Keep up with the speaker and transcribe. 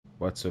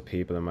What's up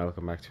people, and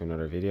welcome back to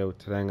another video.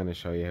 Today I'm going to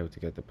show you how to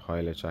get the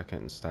pilot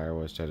jacket in Star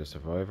Wars Jedi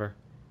Survivor.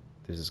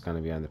 This is going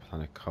to be on the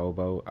planet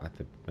Kobo at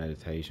the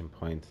meditation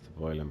point at the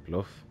Boiling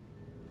Bluff.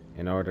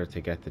 In order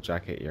to get the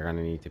jacket, you're going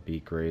to need to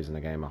beat Grease in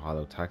a game of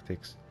Hollow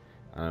Tactics.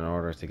 And in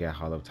order to get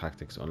Hollow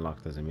Tactics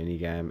unlocked as a mini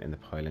game in the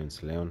Pyloon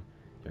Saloon,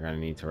 you're going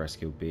to need to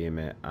rescue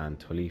Bima and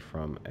Tully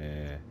from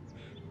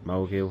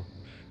Mogul.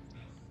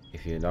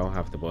 If you don't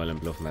have the Boiling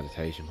Bluff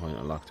meditation point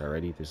unlocked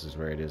already, this is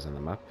where it is on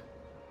the map.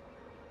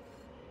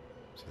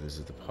 So this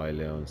is the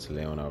Pyloon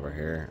Saloon over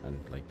here, and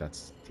like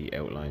that's the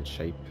outline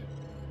shape.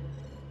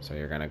 So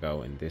you're gonna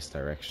go in this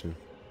direction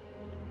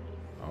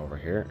over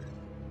here.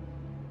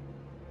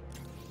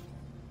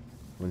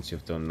 Once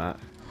you've done that,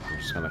 you're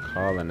just gonna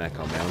call an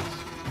Echo Mount.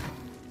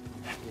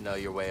 You know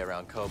your way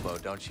around Kobo,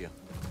 don't you?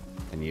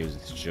 And use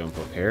it to jump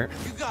up here.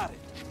 You got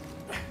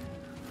it.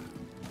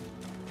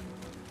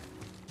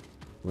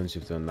 Once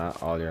you've done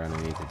that, all you're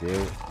gonna need to do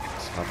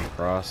is hop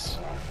across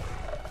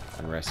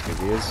and rescue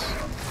these.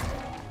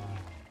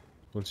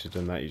 Once you've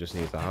done that, you just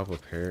need to hop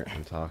up here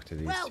and talk to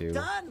these two.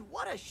 Well done!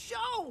 What a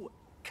show!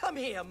 Come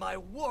here, my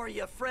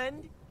warrior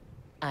friend.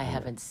 I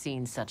haven't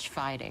seen such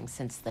fighting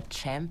since the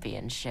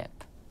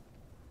championship.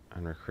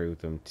 And recruit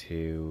them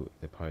to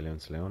the Pyloon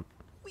Saloon.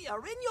 We are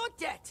in your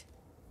debt.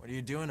 What are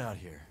you doing out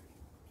here?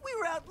 We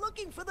were out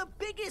looking for the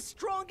biggest,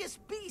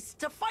 strongest beasts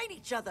to fight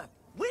each other.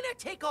 Winner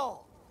take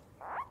all.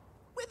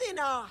 Within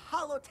our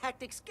Hollow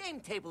Tactics game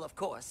table, of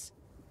course.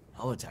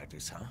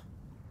 Holotactics, huh?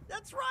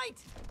 That's right.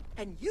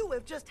 And you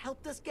have just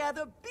helped us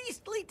gather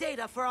beastly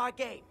data for our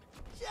game.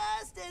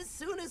 Just as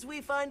soon as we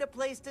find a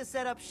place to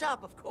set up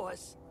shop, of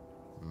course.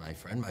 My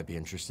friend might be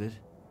interested.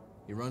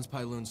 He runs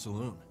Pyloon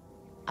Saloon.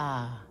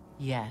 Ah,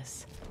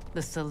 yes.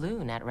 The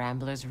saloon at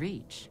Rambler's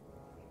Reach.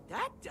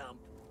 That dump?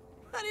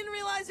 I didn't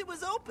realize it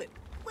was open.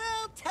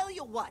 Well, tell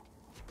you what.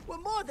 We're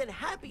more than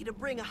happy to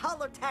bring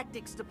Hollow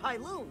Tactics to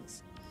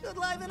Pyloons. Should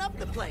liven up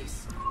the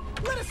place.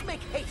 Let us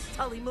make haste,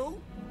 Tully Moo.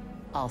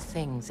 All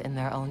things in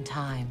their own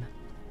time.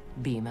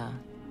 Bima.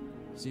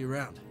 See you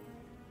around.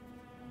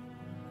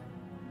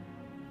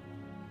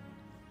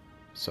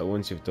 So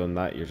once you've done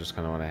that, you're just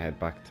going to want to head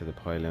back to the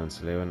Pyloon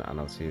Saloon, and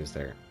I'll see you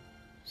there.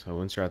 So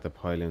once you're at the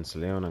Pyloon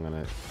Saloon, I'm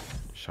going to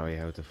show you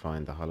how to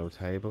find the holo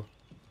table.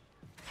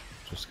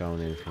 Just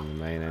going in from the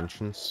main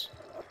entrance.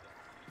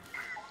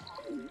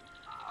 I'm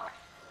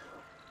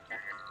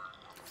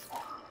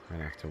going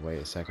to have to wait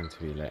a second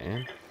to be let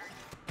in.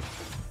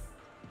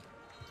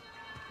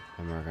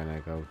 And we're going to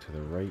go to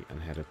the right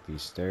and head up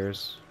these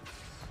stairs.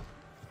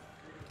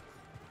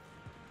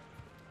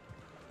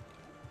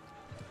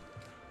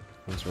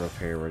 Once we're up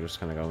here, we're just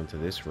going to go into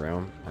this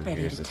room, and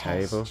here's the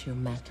table. Your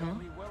metal?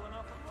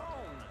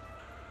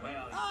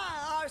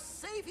 Ah, our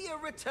savior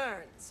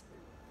returns.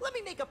 Let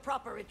me make a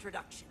proper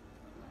introduction.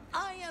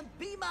 I am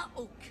Bima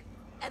Ook,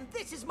 and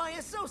this is my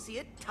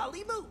associate,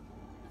 Tully Moo.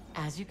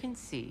 As you can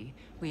see,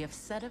 we have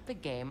set up a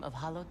game of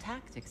Hollow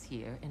Tactics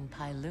here in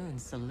Pyloon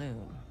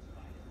Saloon.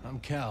 I'm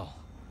Cal.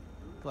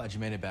 Glad you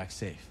made it back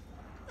safe.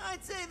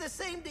 I'd say the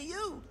same to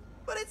you,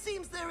 but it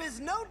seems there is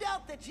no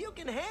doubt that you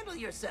can handle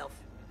yourself.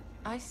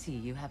 I see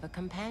you have a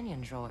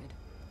companion droid.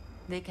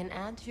 They can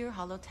add to your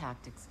Hollow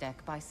Tactics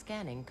deck by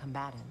scanning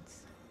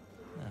combatants.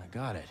 Ah,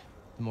 got it.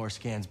 The more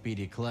scans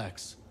BD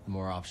collects, the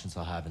more options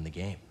I'll have in the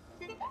game.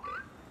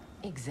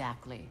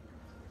 Exactly.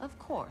 Of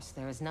course,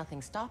 there is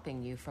nothing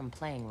stopping you from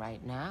playing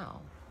right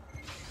now.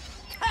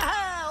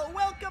 Ha!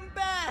 Welcome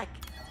back!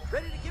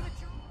 Ready to give it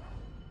your...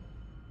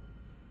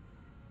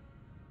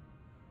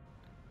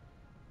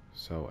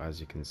 So as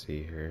you can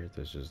see here,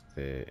 there's just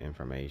the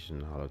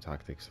information, Hollow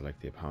Tactics,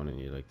 select the opponent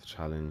you'd like to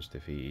challenge,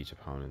 defeat each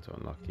opponent to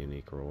unlock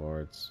unique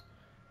rewards,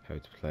 how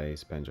to play,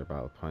 spend your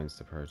battle points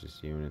to purchase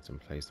units and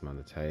place them on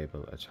the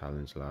table, a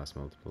challenge lasts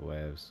multiple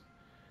waves,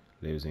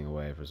 losing a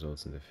wave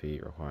results in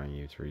defeat requiring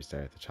you to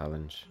restart the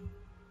challenge,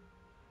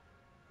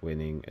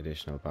 winning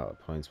additional battle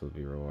points will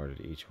be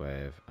rewarded each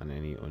wave, and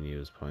any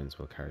unused points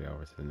will carry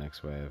over to the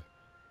next wave,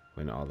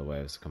 win all the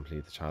waves to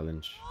complete the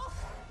challenge.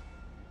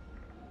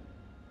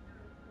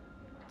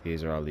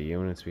 These are all the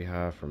units we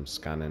have from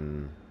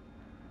scanning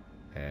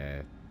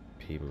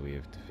people we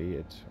have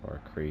defeated, or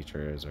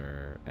creatures,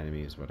 or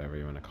enemies, whatever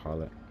you want to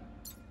call it.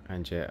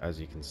 And yeah, as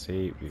you can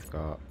see, we've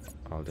got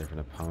all different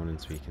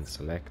opponents we can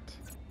select.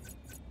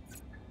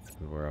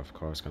 And we're of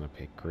course going to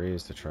pick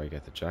Grease to try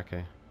get the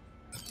jacket.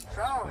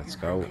 Let's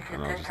go,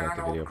 and I'll just let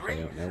the video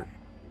play out now.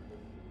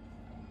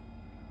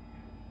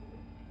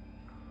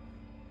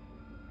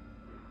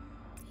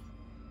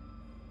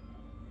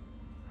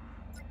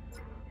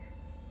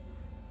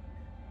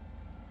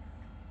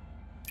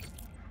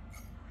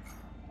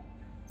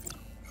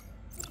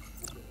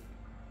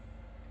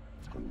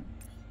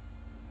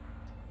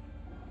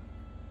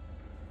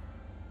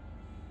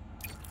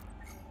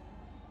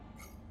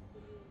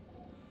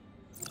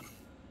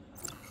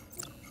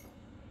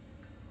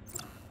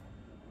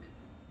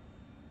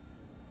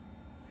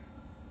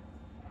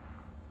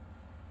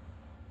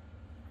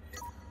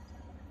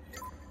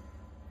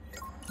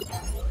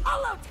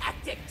 Hollow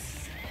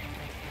Tactics!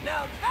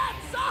 Now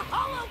that's a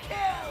hollow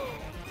kill!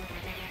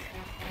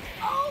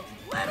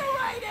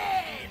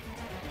 Obliterated!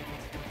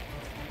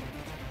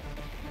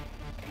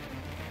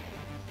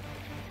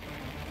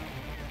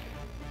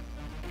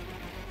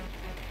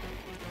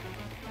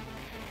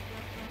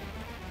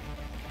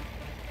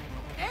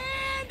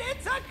 And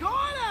it's a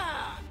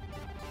corner!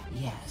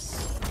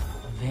 Yes,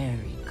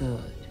 very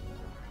good.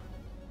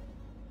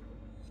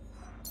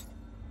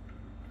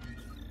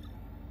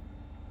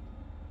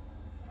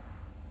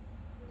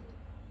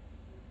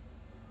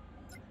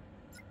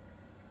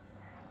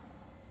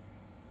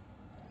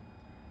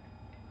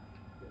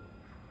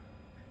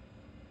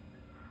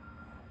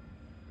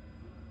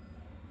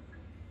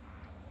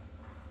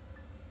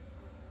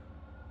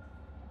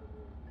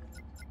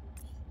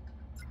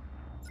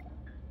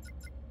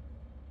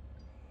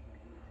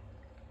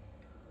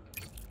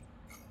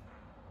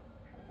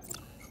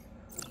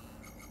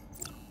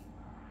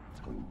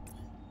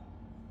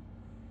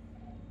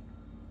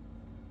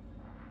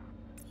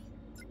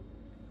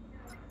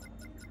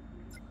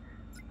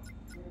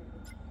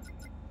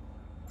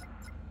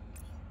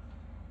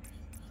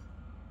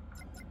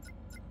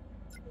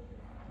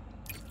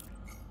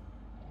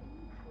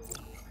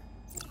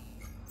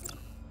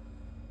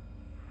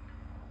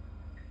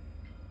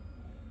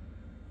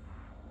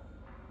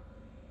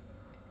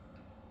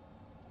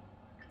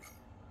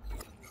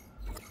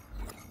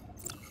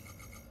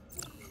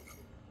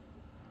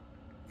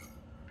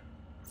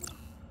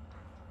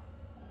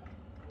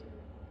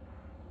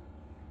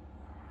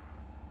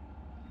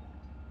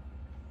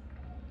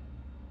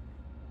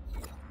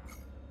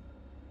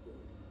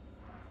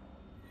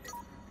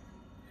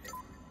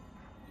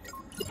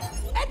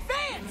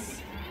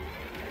 Advance!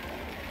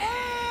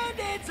 And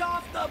it's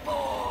off the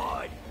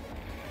board!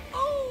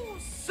 Oh,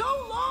 so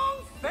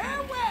long,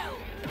 farewell!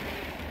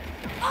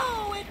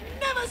 Oh, it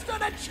never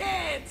stood a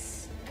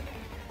chance!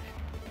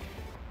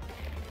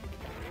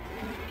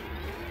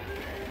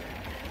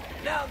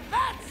 Now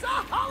that's a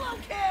hollow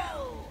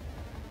kill!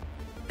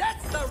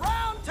 That's the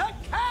round to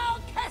Cal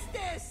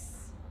Kestis!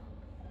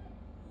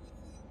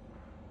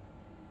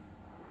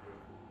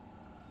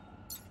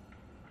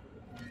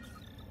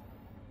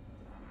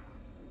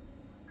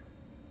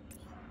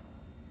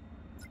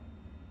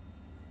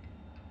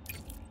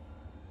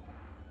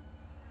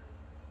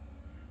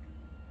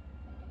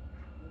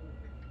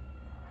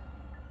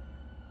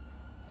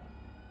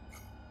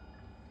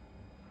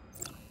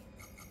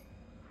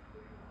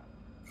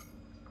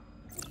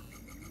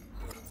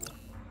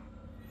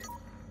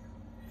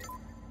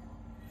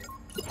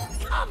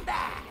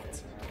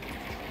 Combat!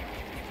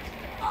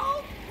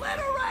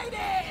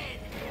 Obliterated!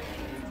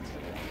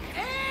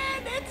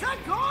 And it's a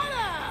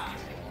corner!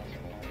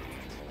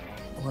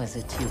 Was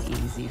it too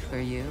easy for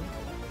you?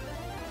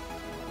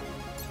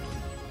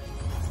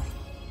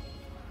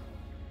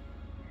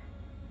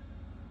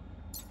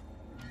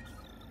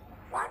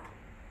 What?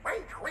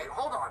 Wait,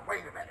 hold on,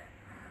 wait a minute.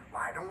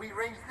 Why don't we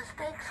raise the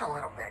stakes a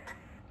little bit?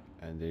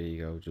 And there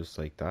you go, just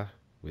like that,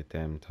 with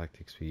them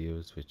tactics we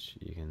use, which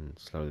you can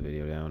slow the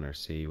video down or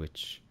see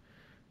which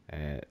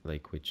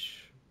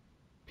which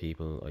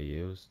people I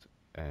used.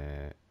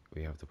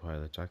 We have the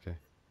pilot jacket,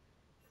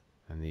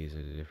 and these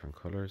are the different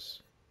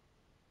colors.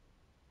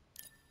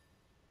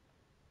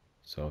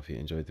 So if you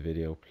enjoyed the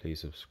video, please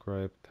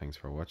subscribe. Thanks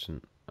for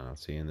watching, and I'll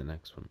see you in the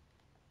next one.